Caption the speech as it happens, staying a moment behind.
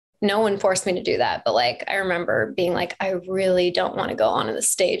no one forced me to do that. But like, I remember being like, I really don't want to go onto the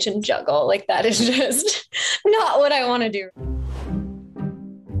stage and juggle. Like that is just not what I want to do.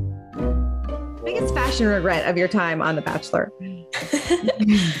 Biggest fashion regret of your time on The Bachelor?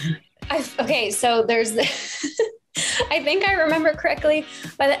 Okay, so there's I think I remember correctly,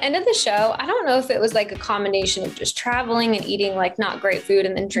 by the end of the show, I don't know if it was like a combination of just traveling and eating like not great food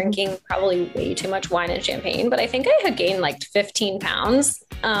and then drinking probably way too much wine and champagne, but I think I had gained like 15 pounds.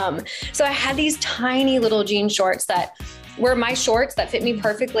 So I had these tiny little jean shorts that were my shorts that fit me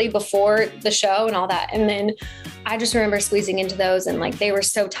perfectly before the show and all that. And then I just remember squeezing into those and like they were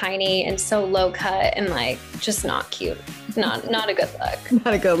so tiny and so low cut and like just not cute. Not a good look.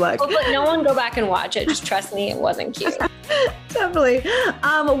 Not a good look. But no one go back and watch it. Just trust me, it wasn't cute. Definitely.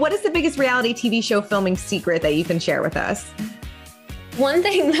 What is the biggest reality TV show filming secret that you can share with us? One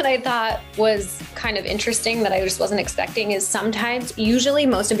thing that I thought was kind of interesting that I just wasn't expecting is usually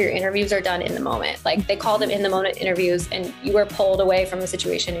most of your interviews are done in the moment. Like they call them in the moment interviews and you are pulled away from the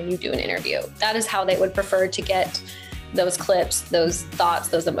situation and you do an interview. That is how they would prefer to get those clips, those thoughts,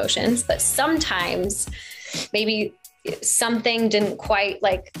 those emotions. But sometimes maybe something didn't quite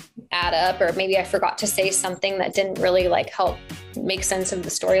like add up, or maybe I forgot to say something that didn't really like help make sense of the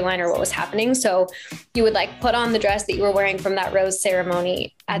storyline or what was happening. So you would like put on the dress that you were wearing from that rose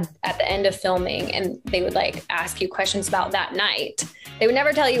ceremony at the end of filming, and they would like ask you questions about that night. They would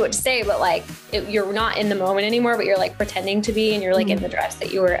never tell you what to say, but like you're not in the moment anymore, but you're like pretending to be, and you're like in the dress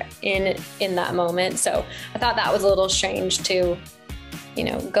that you were in that moment. So I thought that was a little strange to,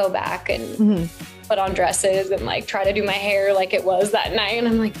 go back and put on dresses and like try to do my hair like it was that night. And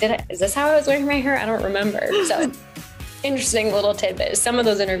I'm like, is this how I was wearing my hair? I don't remember. So interesting little tidbit. Some of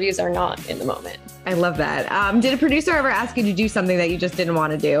those interviews are not in the moment. I love that. Did a producer ever ask you to do something that you just didn't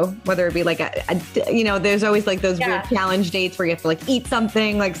want to do? Whether it be like there's always like those weird challenge dates where you have to like eat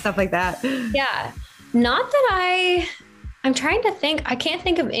something, like stuff like that. Yeah. Not that I'm trying to think. I can't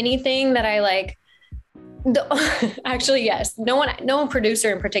think of anything that I like. Actually, yes. No one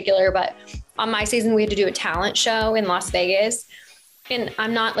producer in particular, but on my season, we had to do a talent show in Las Vegas. And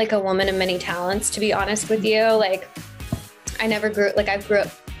I'm not like a woman of many talents, to be honest with you. Like I grew up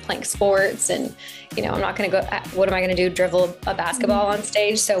playing sports and, I'm not going to go, what am I going to do? Dribble a basketball on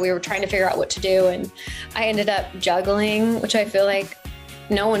stage. So we were trying to figure out what to do. And I ended up juggling, which I feel like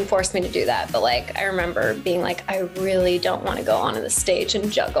no one forced me to do that. But like, I remember being like, I really don't want to go onto the stage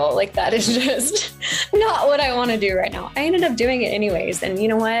and juggle. Like that is just not what I want to do right now. I ended up doing it anyways. And you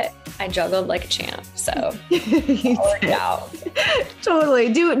know what? I juggled like a champ. So it worked out.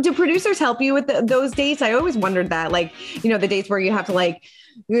 Totally. Do producers help you with those dates? I always wondered that, like, the dates where you have to like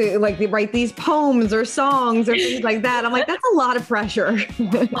they write these poems or songs or things like that. I'm like, that's a lot of pressure.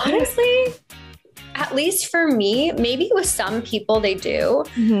 Honestly, at least for me, maybe with some people they do.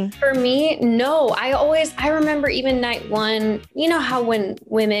 For me, no. I remember even night one, you know how when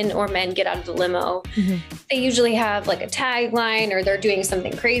women or men get out of the limo, they usually have like a tagline or they're doing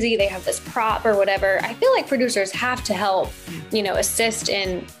something crazy. They have this prop or whatever. I feel like producers have to help, assist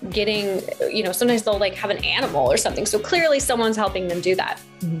in getting, sometimes they'll like have an animal or something. So clearly someone's helping them do that.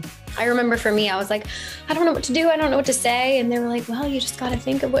 I remember for me, I was like, I don't know what to do. I don't know what to say. And they were like, well, you just got to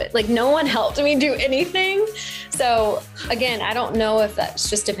think of what, like no one helped me do anything. So again, I don't know if that's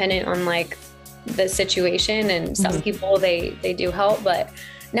just dependent on like the situation, and some people, they do help, but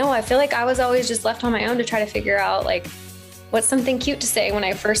no, I feel like I was always just left on my own to try to figure out like, what's something cute to say when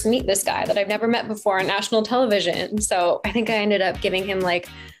I first meet this guy that I've never met before on national television. So I think I ended up giving him like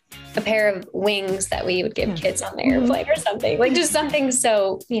a pair of wings that we would give kids on the airplane or something, like just something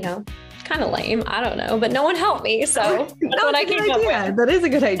so, kind of lame. I don't know, but no one helped me. So that's what I came up with. That is a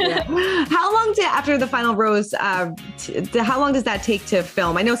good idea. How long after the final rose, how long does that take to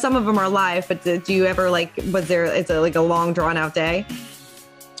film? I know some of them are live, but do you ever is it like a long drawn out day?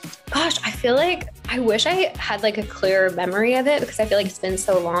 Gosh, I feel like I wish I had like a clearer memory of it, because I feel like it's been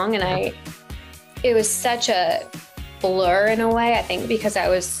so long and it was such a blur in a way, I think, because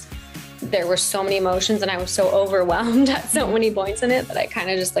there were so many emotions and I was so overwhelmed at so many points in it that I kind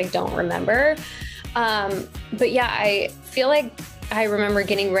of just like don't remember. But yeah, I feel like I remember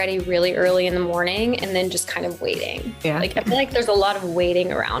getting ready really early in the morning and then just kind of waiting. Yeah. Like I feel like there's a lot of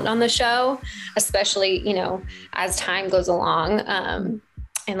waiting around on the show, especially, as time goes along.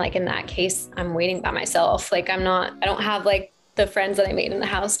 And like in that case, I'm waiting by myself. Like I don't have like the friends that I made in the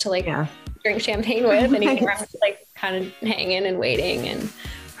house to like drink champagne with anymore. I'm just like kind of hanging and waiting and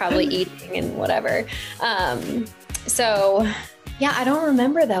probably eating and whatever. So yeah, I don't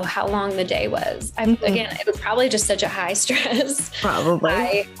remember though how long the day was. Again, it was probably just such a high stress,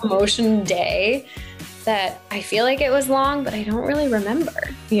 high emotion day. that I feel like it was long, but I don't really remember.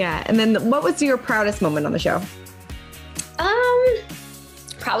 Yeah. And then what was your proudest moment on the show?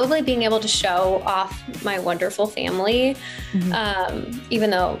 Probably being able to show off my wonderful family, even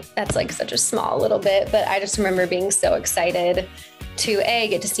though that's like such a small little bit, but I just remember being so excited to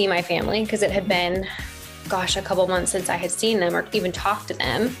get to see my family, because it had been, gosh, a couple months since I had seen them or even talked to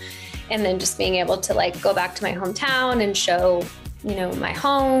them. And then just being able to like go back to my hometown and show, you know, my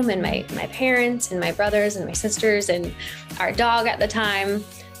home and my parents and my brothers and my sisters and our dog at the time.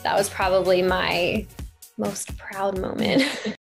 That was probably my most proud moment.